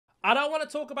I don't want to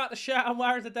talk about the shirt I'm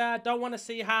wearing today. I don't want to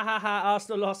see ha ha ha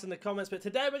Arsenal lost in the comments. But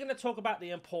today we're going to talk about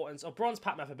the importance of bronze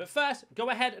pack method. But first,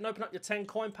 go ahead and open up your 10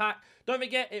 coin pack. Don't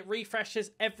forget, it refreshes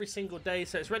every single day.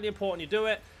 So it's really important you do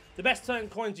it. The best 10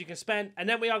 coins you can spend. And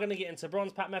then we are going to get into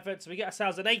bronze pack method. So we get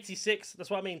ourselves an 86.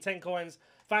 That's what I mean, 10 coins.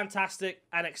 Fantastic,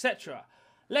 and etc.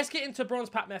 Let's get into bronze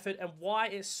pack method and why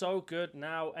it's so good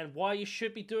now and why you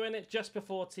should be doing it just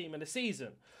before team of the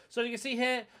season. So you can see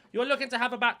here, you're looking to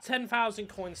have about 10,000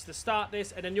 coins to start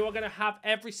this, and then you're going to have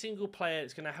every single player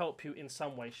that's going to help you in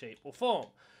some way, shape or form.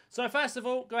 So first of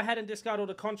all, go ahead and discard all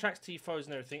the contracts, TFOs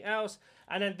and everything else.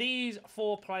 And then these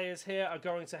 4 players here are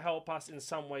going to help us in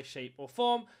some way, shape or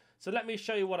form. So let me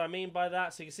show you what I mean by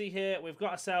that. So you can see here, we've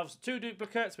got ourselves 2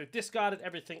 duplicates. We've discarded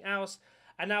everything else.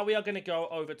 And now we are going to go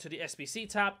over to the SBC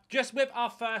tab, just with our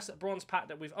first bronze pack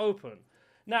that we've opened.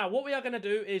 Now, what we are going to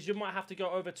do is you might have to go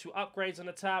over to upgrades on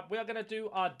the tab. We are going to do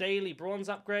our daily bronze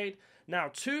upgrade. Now,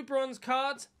 2 bronze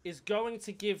cards is going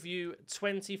to give you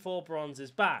 24 bronzes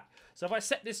back. So if I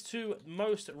set this to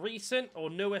most recent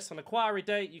or newest on acquiry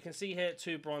date, you can see here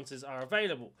 2 bronzes are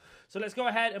available. So let's go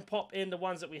ahead and pop in the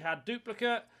ones that we had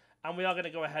duplicate. And we are going to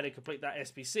go ahead and complete that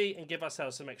SBC and give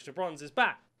ourselves some extra bronzes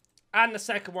back. And the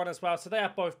second one as well, so they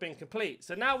have both been complete.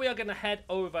 So now we are going to head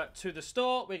over to the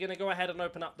store. We're going to go ahead and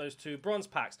open up those 2 bronze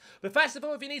packs. But first of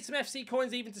all, if you need some FC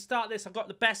coins even to start this, I've got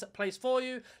the best place for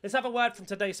you. Let's have a word from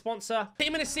today's sponsor.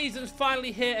 Team of the season is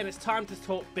finally here and it's time to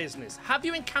talk business. Have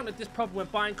you encountered this problem when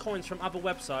buying coins from other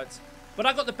websites? But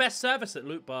I got the best service at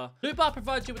Loot Bar. Loot Bar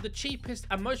provides you with the cheapest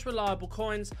and most reliable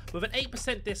coins with an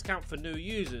 8% discount for new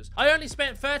users. I only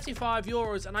spent 35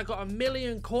 euros and I got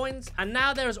 1,000,000 coins, and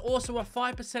now there is also a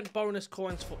 5% bonus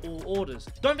coins for all orders.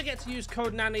 Don't forget to use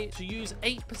code NANNY to use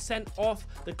 8% off.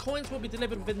 The coins will be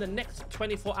delivered within the next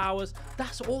 24 hours.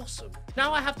 That's awesome.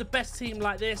 Now I have the best team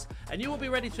like this, and you will be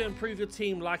ready to improve your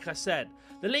team like I said.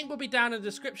 The link will be down in the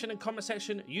description and comment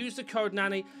section. Use the code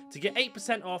NANNY to get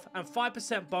 8% off and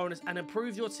 5% bonus and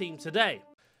improve your team today.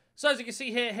 So as you can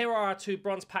see here, here are our 2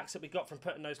 bronze packs that we got from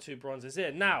putting those 2 bronzes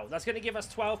in. Now, that's going to give us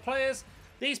 12 players.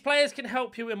 These players can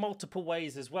help you in multiple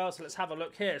ways as well, so let's have a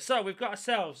look here. So we've got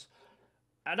ourselves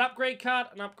an upgrade card,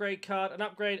 an upgrade card, an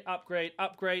upgrade, upgrade,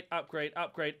 upgrade, upgrade,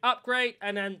 upgrade, upgrade,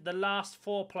 and then the last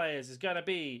 4 players is going to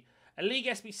be a League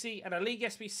SBC and a League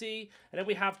SBC, and then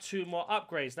we have 2 more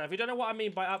upgrades. Now, if you don't know what I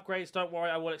mean by upgrades, don't worry,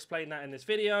 I will explain that in this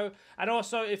video. And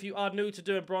also, if you are new to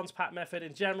doing bronze pack method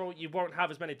in general, you won't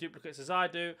have as many duplicates as I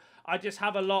do. I just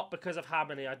have a lot because of how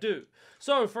many I do.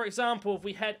 So, for example, if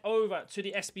we head over to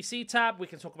the SBC tab, we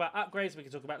can talk about upgrades, we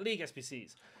can talk about League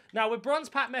SBCs. Now, with bronze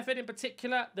pack method in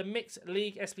particular, the mixed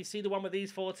League SBC, the one with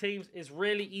these 4 teams, is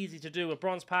really easy to do with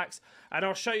bronze packs, and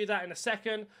I'll show you that in a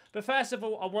second. But first of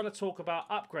all, I want to talk about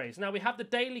upgrades. Now, we have the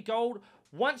daily gold.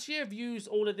 Once you've used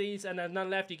all of these and there's none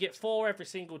left, you get 4 every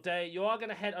single day. You are going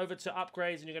to head over to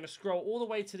upgrades, and you're going to scroll all the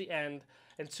way to the end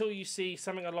until you see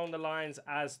something along the lines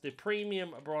as the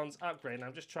premium bronze upgrade. And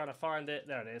I'm just trying to find it.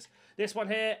 There it is. This one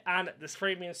here and this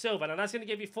premium silver. And that's going to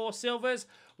give you 4 silvers,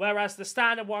 whereas the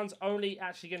standard one's only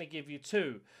actually going to give you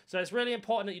 2. So it's really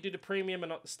important that you do the premium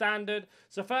and not the standard.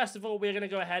 So first of all, we're going to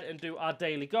go ahead and do our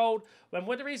daily gold. Well,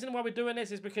 the reason why we're doing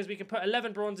this is because we can put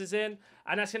 11 bronzes in,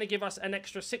 and that's going to give us an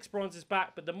extra 6 bronzes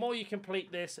back. But the more you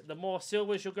complete this, the more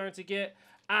silvers you're going to get,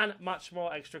 and much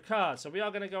more extra cards. So we are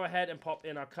going to go ahead and pop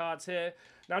in our cards here.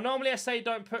 Now, normally I say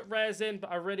don't put rares in, but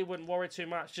I really wouldn't worry too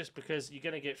much just because you're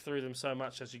going to get through them so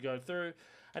much as you go through.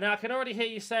 And now I can already hear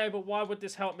you say, but why would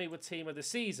this help me with team of the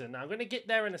season? Now, I'm going to get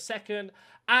there in a second.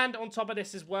 And on top of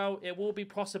this as well, it will be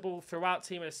possible throughout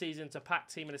team of the season to pack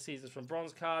team of the seasons from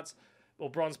bronze cards or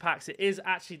bronze packs. It is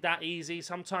actually that easy.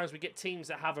 Sometimes we get teams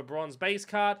that have a bronze base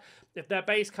card. If their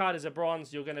base card is a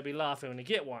bronze, you're going to be laughing when you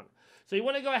get one. So you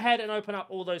want to go ahead and open up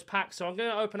all those packs. So I'm going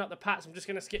to open up the packs. I'm just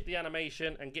going to skip the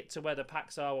animation and get to where the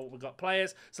packs are, what we've got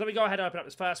players. So let me go ahead and open up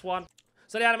this first one.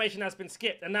 So the animation has been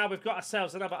skipped, and now we've got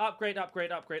ourselves another upgrade,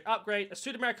 upgrade, upgrade, upgrade, a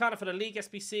Sudamericana for the League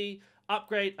SBC,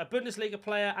 upgrade, a Bundesliga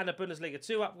player, and a Bundesliga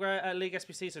 2 upgrade, League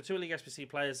SBC, so 2 League SBC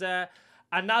players there.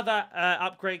 Another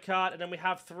upgrade card, and then we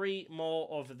have 3 more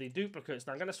of the duplicates.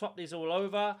 Now I'm going to swap these all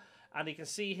over, and you can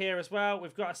see here as well,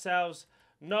 we've got ourselves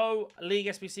no League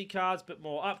SBC cards, but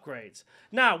more upgrades.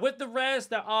 Now, with the rares,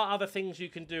 there are other things you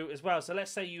can do as well. So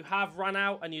let's say you have run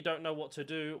out and you don't know what to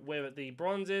do with the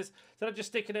bronzes. Instead of just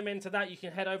sticking them into that, you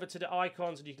can head over to the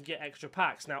icons and you can get extra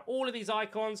packs. Now, all of these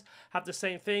icons have the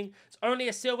same thing. It's only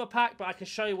a silver pack, but I can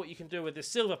show you what you can do with this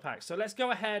silver pack. So let's go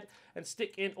ahead and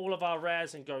stick in all of our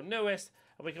rares and go newest.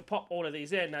 and we can pop all of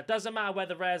these in. Now, it doesn't matter where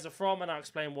the rares are from, and I'll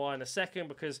explain why in a second,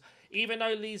 because even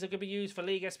though these are going to be used for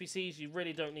League SBCs, you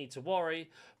really don't need to worry.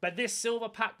 But this silver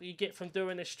pack that you get from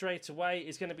doing this straight away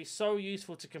is going to be so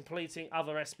useful to completing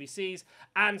other SBCs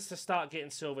and to start getting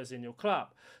silvers in your club.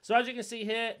 So as you can see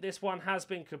here, this one has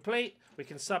been complete. We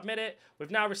can submit it.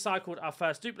 We've now recycled our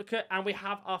first duplicate, and we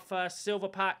have our first silver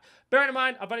pack. Bearing in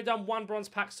mind, I've only done one bronze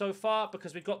pack so far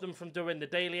because we got them from doing the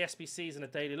daily SBCs and the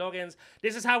daily logins.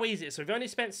 This is how easy it is. So we've only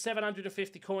spent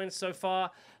 750 coins so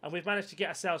far, and we've managed to get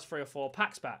ourselves 3 or 4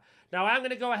 packs back. Now, I'm going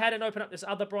to go ahead and open up this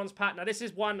other bronze pack. Now, this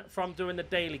is one from doing the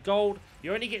daily gold.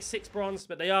 You only get 6 bronze,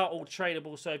 but they are all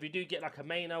tradable. So if you do get like a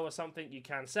Mano or something, you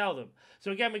can sell them.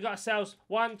 So again, we got ourselves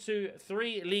 1, 2,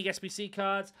 3 League SBC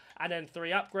cards, and then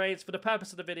 3 upgrades. For the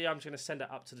purpose of the video, I'm just going to send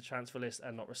it up to the transfer list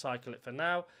and not recycle it for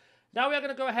now. Now we are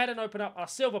going to go ahead and open up our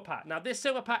silver pack. Now this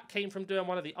silver pack came from doing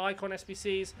one of the icon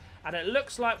SBCs, and it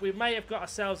looks like we may have got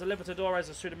ourselves a Libertadores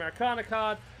or Sudamericana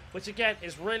card, which again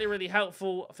is really, really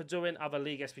helpful for doing other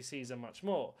League SBCs and much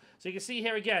more. So you can see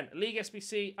here again, League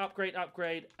SBC, upgrade,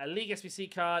 upgrade, a League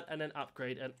SBC card, and then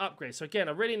upgrade and upgrade. So again,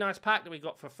 a really nice pack that we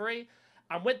got for free.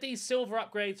 And with these silver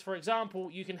upgrades, for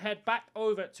example, you can head back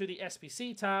over to the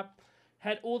SBC tab,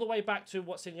 head all the way back to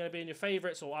what's going to be in your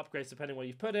favorites or upgrades, depending where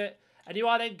you put it. And you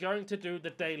are then going to do the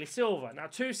daily silver. Now,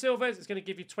 2 silvers is going to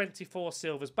give you 24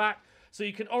 silvers back. So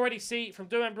you can already see from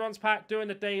doing bronze pack, doing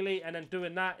the daily, and then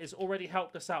doing that has already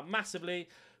helped us out massively,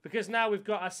 because now we've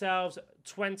got ourselves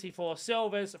 24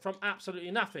 silvers from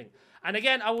absolutely nothing. And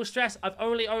again, I will stress, I've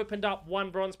only opened up 1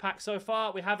 bronze pack so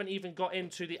far. We haven't even got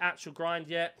into the actual grind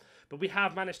yet, but we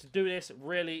have managed to do this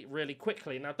really, really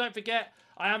quickly. Now, don't forget,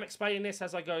 I am explaining this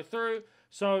as I go through,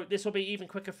 so this will be even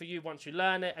quicker for you once you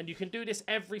learn it, and you can do this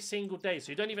every single day.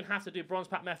 So you don't even have to do bronze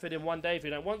pack method in one day if you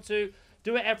don't want to.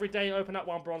 Do it every day, open up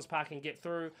 1 bronze pack and get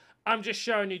through. I'm just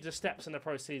showing you the steps and the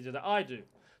procedure that I do.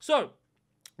 So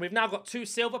we've now got 2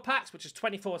 silver packs, which is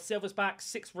 24 silvers back,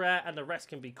 6 rare, and the rest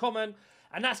can be common.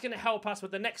 And that's going to help us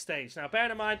with the next stage. Now,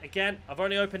 bearing in mind, again, I've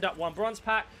only opened up 1 bronze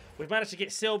pack. We've managed to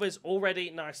get silvers already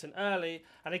nice and early.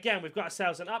 And again, we've got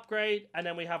ourselves an upgrade, and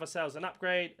then we have ourselves an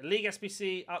upgrade, a League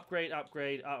SBC, upgrade,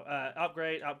 upgrade,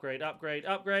 upgrade, upgrade, upgrade,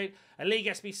 upgrade, a League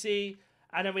SBC,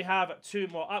 and then we have 2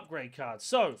 more upgrade cards.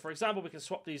 So, for example, we can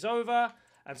swap these over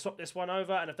and swap this one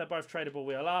over, and if they're both tradable,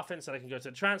 we are laughing, so they can go to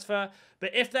the transfer.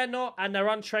 But if they're not, and they're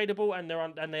untradable,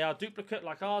 and they are duplicate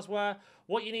like ours were,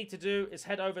 what you need to do is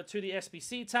head over to the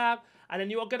SBC tab, and then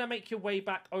you are going to make your way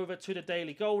back over to the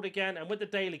daily gold again, and with the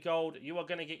daily gold, you are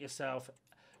going to get yourself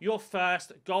your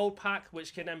first gold pack,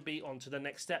 which can then be on to the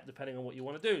next step, depending on what you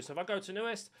want to do. So if I go to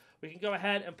newest, we can go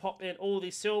ahead and pop in all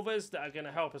these silvers that are going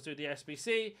to help us do the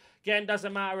SBC. Again,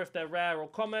 doesn't matter if they're rare or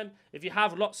common. If you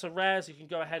have lots of rares, you can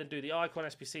go ahead and do the icon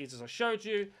SBCs as I showed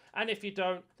you. And if you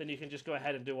don't, then you can just go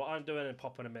ahead and do what I'm doing and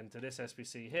popping them into this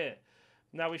SBC here.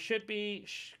 Now, we should be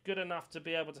good enough to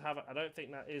be able to have it. I don't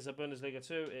think that is a Bundesliga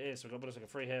 2. It is. So we've got Bundesliga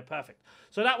 3 here. Perfect.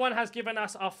 So that one has given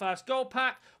us our first gold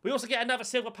pack. We also get another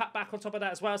silver pack back on top of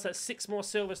that as well. So that's 6 more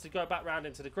silvers to go back round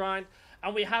into the grind.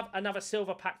 And we have another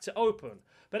silver pack to open.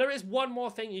 But there is one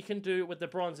more thing you can do with the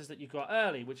bronzes that you got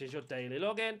early, which is your daily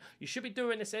login. You should be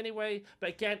doing this anyway, but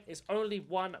again, it's only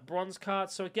 1 bronze card.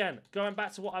 So again, going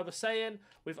back to what I was saying,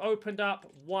 we've opened up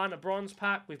 1 bronze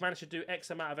pack. We've managed to do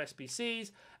X amount of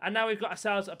SBCs, and now we've got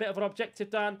ourselves a bit of an objective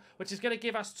done, which is going to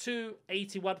give us 2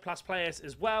 81 plus players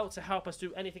as well to help us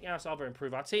do anything else, either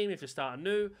improve our team if you're starting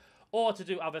new, or to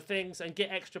do other things and get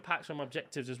extra packs from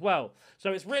objectives as well.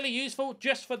 So it's really useful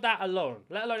just for that alone,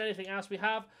 let alone anything else we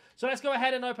have. So let's go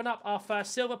ahead and open up our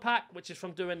first silver pack, which is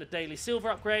from doing the daily silver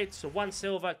upgrade. So 1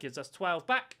 silver gives us 12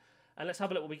 back. And let's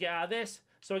have a look what we get out of this.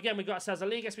 So again, we've got ourselves a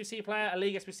League SBC player, a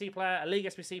League SBC player, a League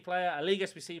SBC player, a League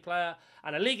SBC player,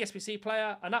 and a League SBC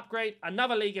player, an upgrade,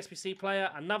 another League SBC player,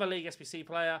 another League SBC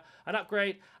player, an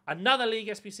upgrade, another League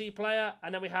SBC player,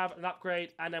 and then we have an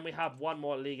upgrade, and then we have 1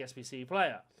 more League SBC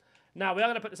player. Now, we are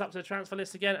going to put this up to the transfer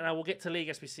list again, and I will get to League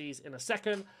SBCs in a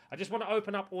second. I just want to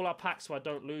open up all our packs so I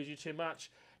don't lose you too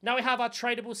much. Now we have our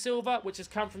tradable silver, which has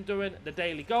come from doing the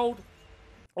daily gold.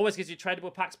 Always gives you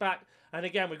tradable packs back. And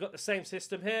again, we've got the same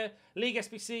system here. League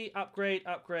SBC, upgrade,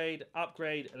 upgrade,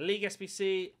 upgrade, League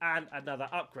SBC, and another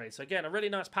upgrade. So again, a really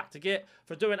nice pack to get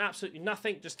for doing absolutely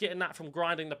nothing, just getting that from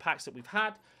grinding the packs that we've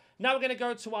had. Now we're going to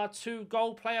go to our 2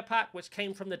 gold player pack, which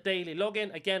came from the daily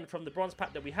login, again, from the bronze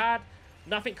pack that we had.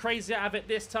 Nothing crazy out of it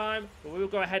this time, but we will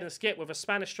go ahead and skip with a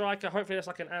Spanish striker. Hopefully that's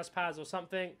like an Aspaz or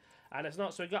something. And it's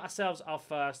not, so we got ourselves our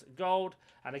first gold.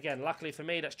 And again, luckily for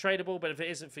me, that's tradable. But if it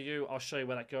isn't for you, I'll show you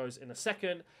where that goes in a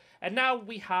second. And now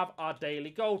we have our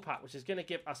daily gold pack, which is going to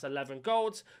give us 11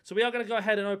 golds. So we are going to go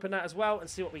ahead and open that as well and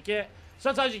see what we get.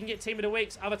 Sometimes you can get team of the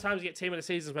weeks. Other times you get team of the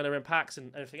seasons when they're in packs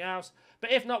and everything else.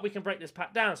 But if not, we can break this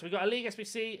pack down. So we got a League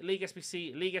SBC, League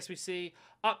SBC, League SBC,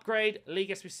 upgrade, League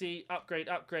SBC, upgrade,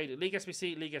 upgrade, League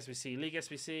SBC, League SBC, League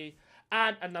SBC,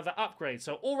 and another upgrade.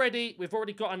 So we've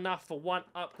already got enough for one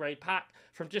upgrade pack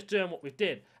from just doing what we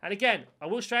did. And again, I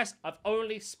will stress, I've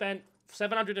only spent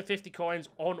 750 coins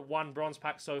on one bronze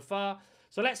pack so far.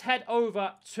 So let's head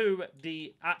over to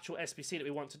the actual SBC that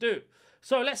we want to do.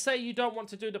 So let's say you don't want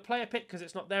to do the player pick because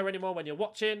it's not there anymore when you're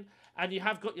watching, and you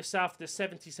have got yourself the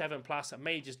 77 plus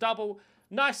Mages double.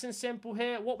 Nice and simple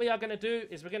here. What we are going to do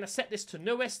is we're going to set this to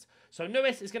newest. So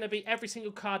newest is going to be every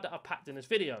single card that I've packed in this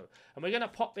video. And we're going to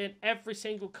pop in every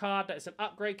single card that is an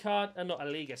upgrade card and not a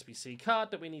League SBC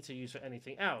card that we need to use for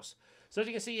anything else. So as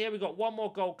you can see here, we've got one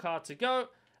more gold card to go.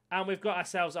 And we've got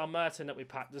ourselves our Merton that we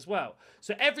packed as well.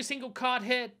 So every single card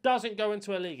here doesn't go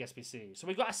into a League SBC. So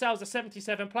we've got ourselves a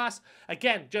 77 plus.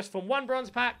 Again, just from one bronze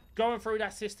pack, going through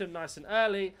that system nice and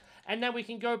early. And then we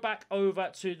can go back over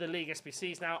to the League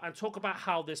SBCs now and talk about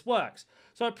how this works.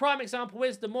 So a prime example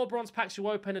is the more bronze packs you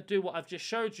open and do what I've just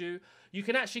showed you, you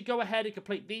can actually go ahead and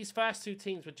complete these first two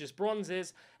teams with just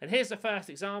bronzes. And here's the first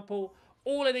example.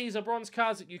 All of these are bronze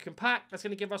cards that you can pack. That's going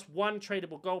to give us one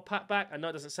tradable gold pack back. I know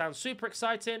it doesn't sound super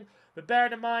exciting, but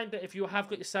bearing in mind that if you have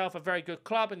got yourself a very good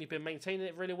club and you've been maintaining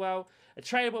it really well, a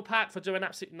tradable pack for doing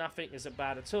absolutely nothing isn't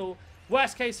bad at all.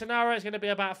 Worst case scenario is going to be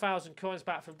about 1,000 coins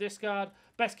back from discard.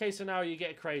 Best case scenario, you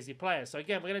get a crazy player. So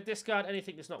again, we're going to discard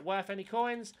anything that's not worth any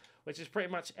coins, which is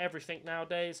pretty much everything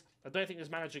nowadays. I don't think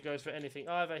this manager goes for anything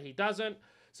either. He doesn't.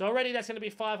 So already that's going to be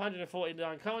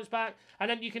 549 coins back. And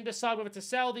then you can decide whether to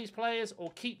sell these players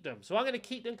or keep them. So I'm going to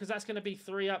keep them because that's going to be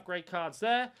 3 upgrade cards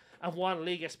there and 1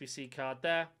 League SBC card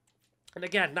there. And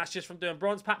again, that's just from doing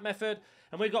bronze pack method.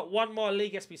 And we've got 1 more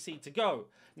League SBC to go.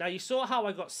 Now, you saw how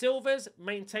I got silvers,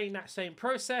 maintain that same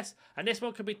process. And this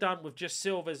one can be done with just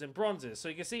silvers and bronzes. So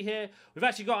you can see here, we've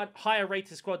actually got a higher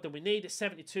rated squad than we need. It's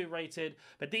 72 rated.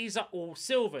 But these are all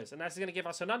silvers. And that's going to give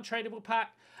us an untradable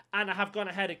pack. And I have gone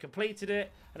ahead and completed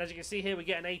it. And as you can see here, we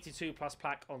get an 82 plus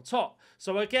pack on top.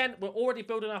 So again, we're already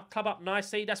building our club up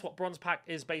nicely. That's what bronze pack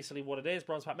is basically what it is.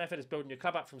 Bronze pack method is building your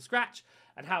club up from scratch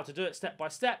and how to do it step by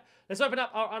step. Let's open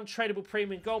up our untradable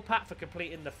premium gold pack for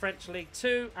completing the French League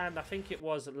 2. And I think it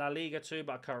was La Liga 2,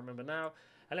 but I can't remember now.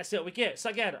 And let's see what we get. So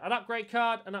again, an upgrade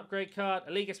card,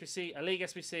 a League SBC, a League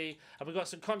SBC. And we've got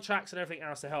some contracts and everything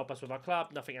else to help us with our club.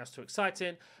 Nothing else too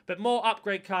exciting. But more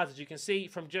upgrade cards, as you can see,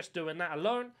 from just doing that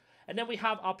alone. And then we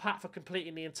have our pack for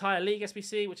completing the entire League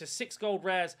SBC, which is 6 gold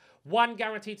rares, 1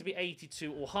 guaranteed to be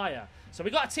 82 or higher. So we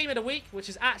got a team of the week, which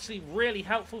is actually really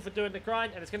helpful for doing the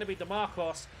grind, and it's going to be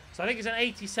DeMarcos. So I think it's an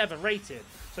 87 rated.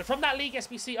 So from that League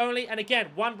SBC only, and again,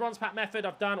 1 bronze pack method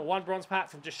I've done, or 1 bronze pack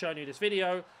from just showing you this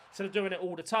video. Instead of doing it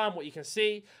all the time, what you can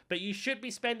see. But you should be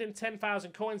spending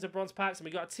 10,000 coins of bronze packs. And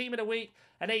we got a team of the week,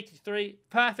 an 83.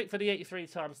 Perfect for the 83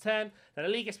 times 10. Then a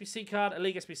League SBC card, a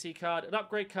League SBC card, an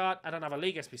upgrade card, and another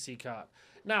League SBC card.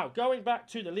 Now, going back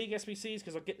to the League SBCs,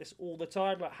 because I get this all the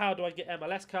time. Like, how do I get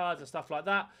MLS cards and stuff like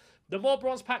that? The more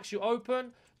bronze packs you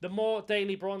open, the more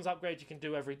daily bronze upgrades you can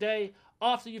do every day.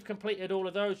 After you've completed all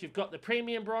of those, you've got the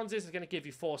premium bronzes. It's going to give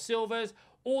you 4 silvers.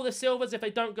 All the silvers, if they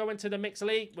don't go into the mixed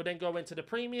league, will then go into the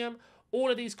premium.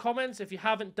 All of these commons, if you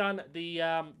haven't done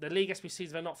the League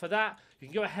SBCs, they're not for that. You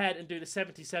can go ahead and do the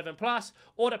 77 plus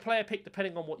or the player pick,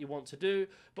 depending on what you want to do.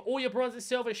 But all your bronze and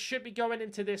silver should be going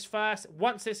into this first.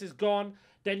 Once this is gone,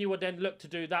 then you will then look to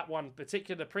do that one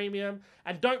particular premium.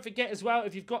 And don't forget as well,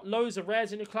 if you've got loads of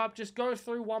rares in your club, just go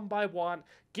through one by one.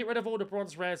 Get rid of all the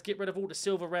bronze rares, get rid of all the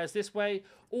silver rares this way.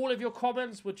 All of your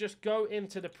commons will just go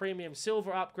into the premium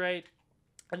silver upgrade.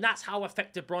 And that's how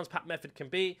effective bronze pack method can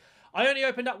be. I only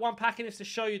opened up 1 pack in this to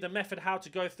show you the method how to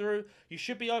go through. You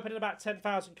should be opening about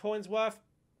 10,000 coins worth.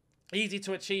 Easy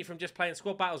to achieve from just playing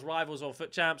squad battles, rivals, or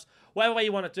foot champs. Whatever way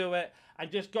you want to do it.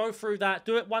 And just go through that.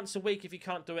 Do it once a week if you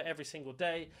can't do it every single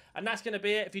day. And that's going to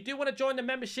be it. If you do want to join the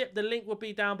membership, the link will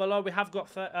be down below. We have got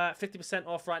 50%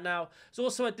 off right now. There's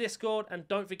also a Discord. And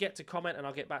don't forget to comment and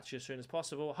I'll get back to you as soon as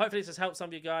possible. Hopefully this has helped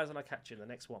some of you guys and I'll catch you in the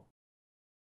next one.